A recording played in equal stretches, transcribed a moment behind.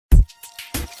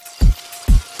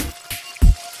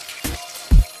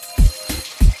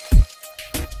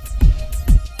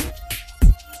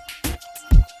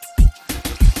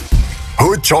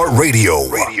Hood Chart Radio.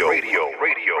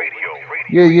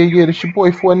 Yeah. This your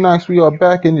boy Fort Knox. We are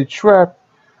back in the trap.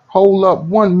 Hold up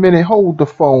 1 minute. Hold the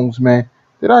phones, man.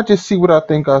 Did I just see what I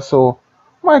think I saw?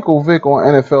 Michael Vick on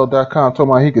NFL.com talking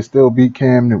about he could still beat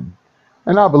Cam Newton.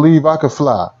 And I believe I could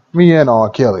fly. Me and R.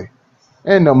 Kelly.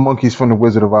 And the monkeys from the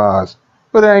Wizard of Oz.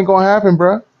 But it ain't gonna happen,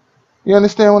 bruh. You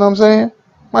understand what I'm saying?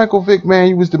 Michael Vick, man,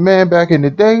 you was the man back in the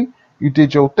day. You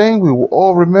did your thing. We will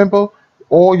all remember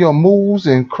all your moves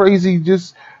and crazy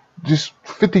just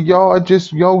 50 yards,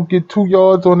 get 2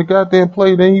 yards on the goddamn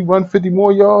play, then he run 50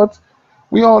 more yards.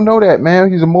 We all know that, man.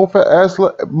 He's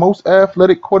the most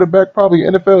athletic quarterback probably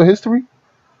in NFL history.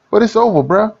 But it's over,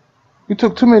 bruh. You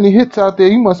took too many hits out there.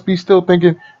 You must be still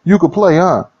thinking you could play,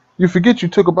 huh? You forget you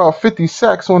took about 50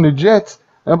 sacks on the Jets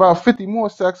and about 50 more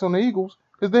sacks on the Eagles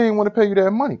because they didn't want to pay you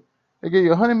that money. They gave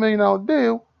you a $100 million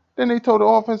deal. Then they told the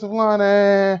offensive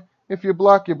line, if you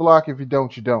block, you block. If you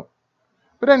don't, you don't.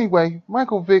 But anyway,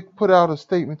 Michael Vick put out a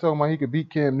statement talking about he could beat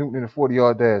Cam Newton in a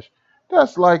 40-yard dash.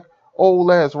 That's like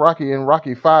old ass Rocky in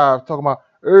Rocky 5 talking about,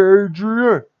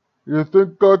 Adrian, you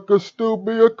think I could still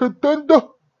be a contender?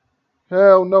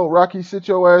 Hell no, Rocky, sit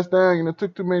your ass down. You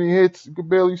took too many hits. You could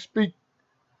barely speak.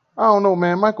 I don't know,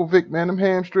 man. Michael Vick, man, them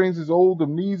hamstrings is old.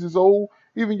 Them knees is old.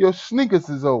 Even your sneakers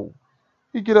is old.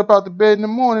 He get up out the bed in the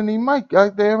morning, he might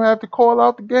goddamn have to call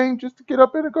out the game just to get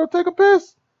up in and go take a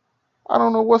piss. I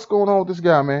don't know what's going on with this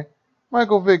guy, man.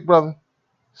 Michael Vick, brother,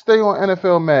 stay on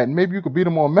NFL Madden. Maybe you could beat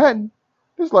him on Madden.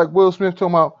 Just like Will Smith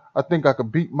talking about, I think I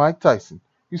could beat Mike Tyson.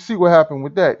 You see what happened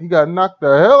with that. He got knocked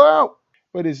the hell out.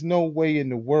 But there's no way in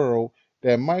the world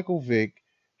that Michael Vick,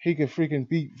 he could freaking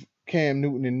beat Cam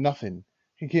Newton in nothing.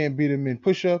 He can't beat him in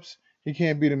push-ups. He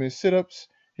can't beat him in sit-ups.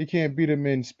 He can't beat him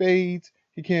in spades.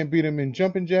 He can't beat him in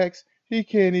jumping jacks. He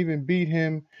can't even beat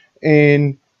him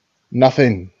in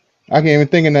nothing. I can't even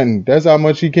think of nothing. That's how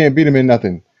much he can't beat him in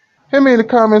nothing. Hit me in the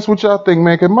comments what y'all think,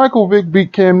 man. Can Michael Vick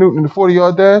beat Cam Newton in the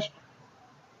 40-yard dash?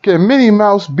 Can Minnie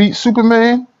Mouse beat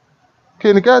Superman?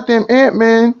 Can the goddamn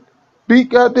Ant-Man beat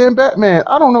goddamn Batman?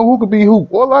 I don't know who could beat who.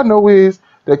 All I know is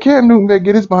that Cam Newton may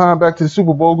get his behind back to the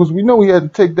Super Bowl because we know he had to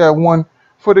take that one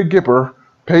for the Gipper,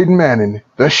 Peyton Manning,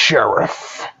 the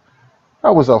sheriff.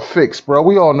 That was a fix, bro.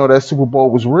 We all know that Super Bowl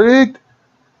was rigged.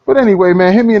 But anyway,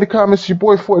 man, hit me in the comments. Your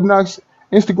boy Fort Knox,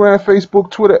 Instagram,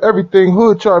 Facebook, Twitter, everything.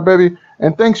 Hood Chart, baby.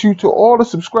 And thanks you to all the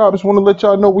subscribers. Want to let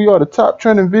y'all know we are the top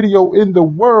trending video in the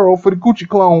world for the Gucci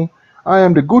clone. I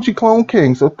am the Gucci clone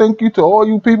king. So thank you to all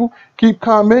you people. Keep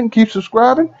commenting, keep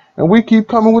subscribing, and we keep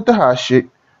coming with the hot shit.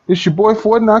 It's your boy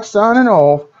Fort Knox signing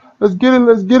off. Let's get it,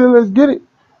 let's get it, let's get it.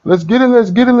 Let's get it, let's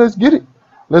get it, let's get it.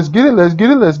 Let's get it, let's get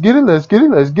it, let's get it, let's get it,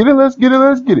 let's get it, let's get it,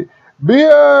 let's get it.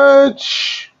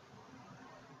 Bitch!